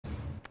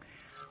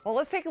Well,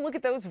 let's take a look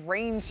at those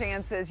rain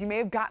chances. You may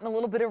have gotten a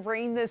little bit of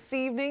rain this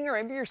evening, or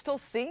maybe you're still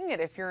seeing it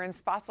if you're in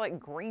spots like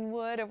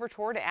Greenwood over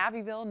toward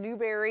Abbeville,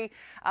 Newberry.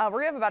 We're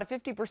going to have about a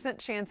 50%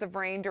 chance of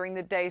rain during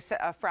the day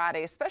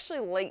Friday, especially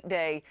late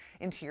day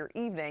into your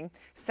evening.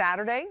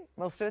 Saturday,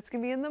 most of it's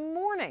going to be in the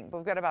morning, but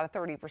we've got about a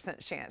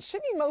 30% chance.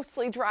 Should be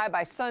mostly dry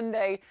by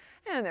Sunday,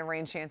 and then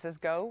rain chances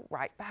go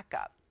right back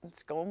up.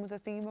 It's going with the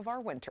theme of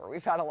our winter.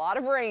 We've had a lot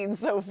of rain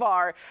so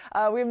far.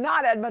 We have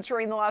not had much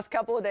rain the last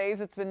couple of days.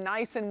 It's been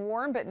nice and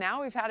warm, but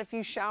now we've had a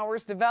few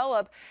showers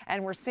develop,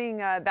 and we're seeing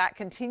that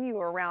continue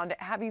around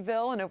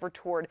Abbeville and over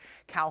toward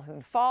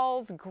Calhoun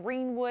Falls,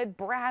 Greenwood,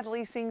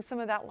 Bradley, seeing some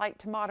of that light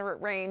to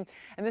moderate rain.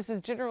 And this is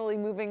generally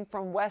moving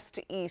from west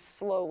to east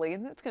slowly,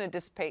 and it's going to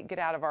dissipate, get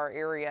out of our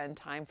area in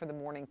time for the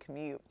morning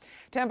commute.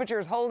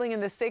 Temperatures holding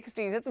in the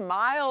 60s. It's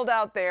mild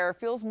out there.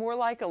 Feels more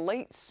like a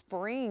late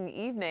spring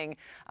evening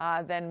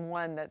than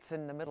one that's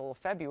in the middle of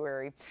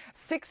February.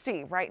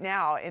 60 right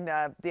now in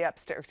the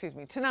upstate, excuse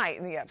me, tonight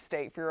in the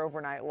upstate for your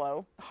overnight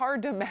low.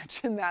 Hard to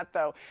imagine that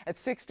though. At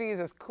 60 is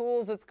as cool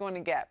as it's going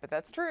to get, but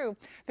that's true.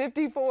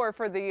 54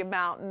 for the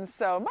mountains,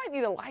 so might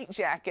need a light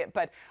jacket,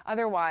 but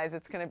otherwise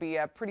it's going to be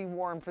pretty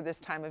warm for this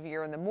time of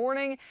year in the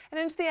morning, and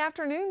into the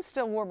afternoon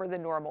still warmer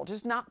than normal,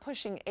 just not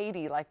pushing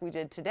 80 like we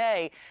did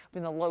today.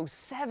 In the low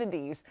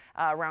 70s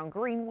around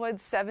Greenwood,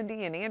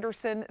 70 in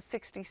Anderson,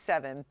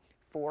 67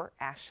 for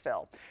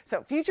Asheville.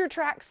 So future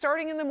tracks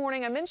starting in the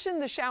morning. I mentioned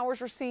the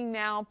showers we're seeing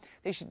now.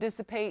 They should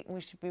dissipate and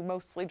we should be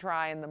mostly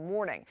dry in the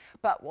morning.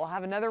 But we'll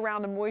have another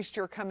round of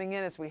moisture coming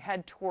in as we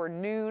head toward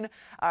noon.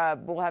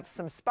 We'll have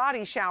some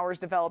spotty showers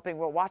developing.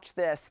 Well, watch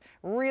this.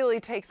 Really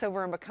takes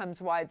over and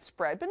becomes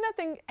widespread, but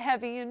nothing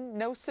heavy and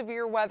no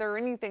severe weather or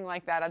anything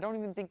like that. I don't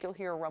even think you'll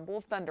hear a rumble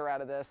of thunder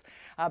out of this.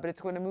 But it's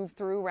going to move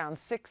through around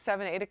 6,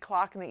 7, 8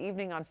 o'clock in the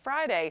evening on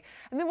Friday.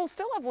 And then we'll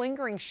still have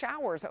lingering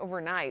showers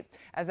overnight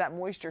as that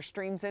moisture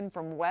streams in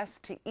from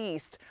west to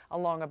east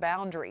along a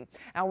boundary.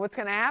 Now what's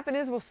going to happen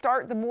is we'll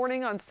start the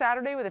morning on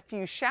Saturday with a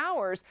few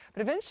showers,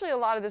 but eventually a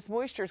lot of this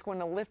moisture is going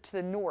to lift to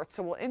the north,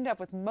 so we'll end up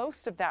with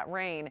most of that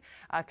rain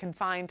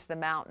confined to the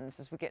mountains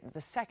as we get into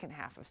the second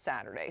half of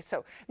Saturday.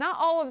 So not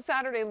all of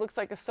Saturday looks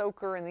like a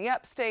soaker in the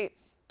upstate.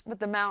 But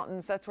the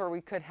mountains, that's where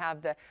we could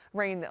have the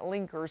rain that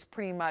lingers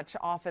pretty much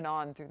off and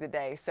on through the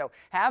day. So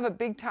have a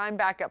big time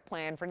backup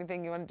plan for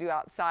anything you want to do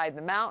outside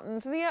the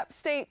mountains. In the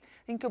upstate,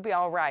 I think you'll be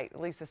all right,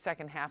 at least the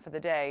second half of the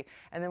day.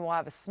 And then we'll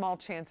have a small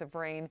chance of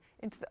rain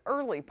into the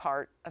early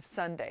part of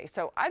Sunday.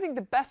 So I think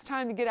the best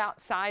time to get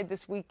outside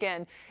this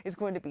weekend is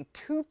going to be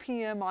 2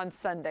 p.m. on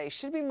Sunday.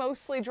 Should be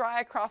mostly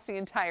dry across the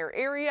entire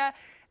area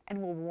and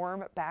will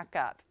warm back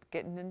up,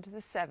 getting into the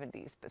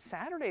 70s. But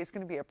Saturday is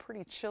going to be a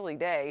pretty chilly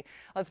day.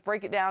 Let's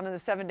break it down in the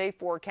 7-day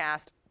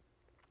forecast.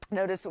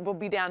 Notice we'll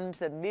be down into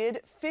the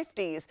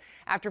mid-50s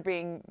after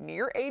being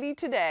near 80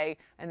 today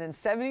and then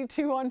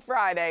 72 on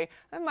Friday.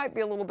 That might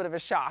be a little bit of a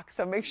shock,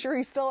 so make sure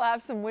you still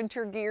have some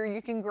winter gear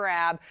you can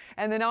grab.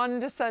 And then on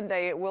into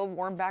Sunday, it will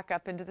warm back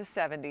up into the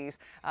 70s.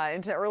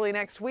 Into early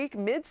next week,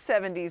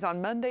 mid-70s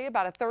on Monday,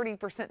 about a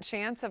 30%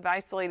 chance of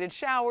isolated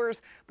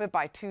showers, but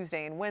by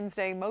Tuesday and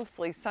Wednesday,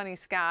 mostly sunny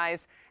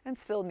skies and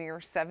still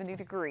near 70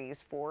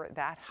 degrees for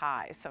that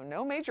high. So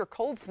no major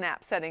cold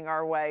snap setting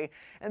our way.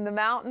 In the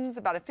mountains,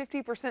 about a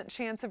 50%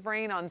 chance of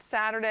rain on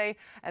Saturday,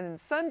 and then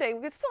Sunday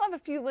we could still have a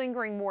few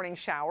lingering morning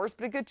showers,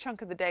 but a good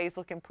chunk of the day is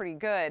looking pretty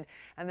good.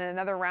 And then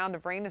another round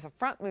of rain as a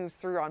front moves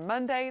through on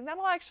Monday, and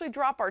that'll actually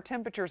drop our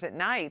temperatures at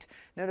night.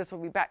 Notice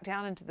we'll be back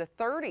down into the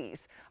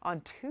 30s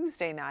on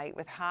Tuesday night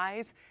with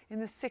highs in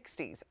the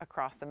 60s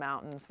across the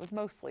mountains with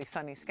mostly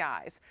sunny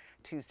skies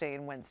Tuesday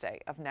and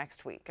Wednesday of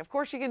next week. Of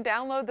course, you can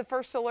download the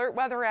First Alert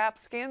weather app,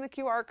 scan the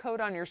QR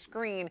code on your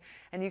screen,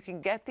 and you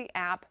can get the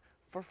app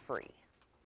for free.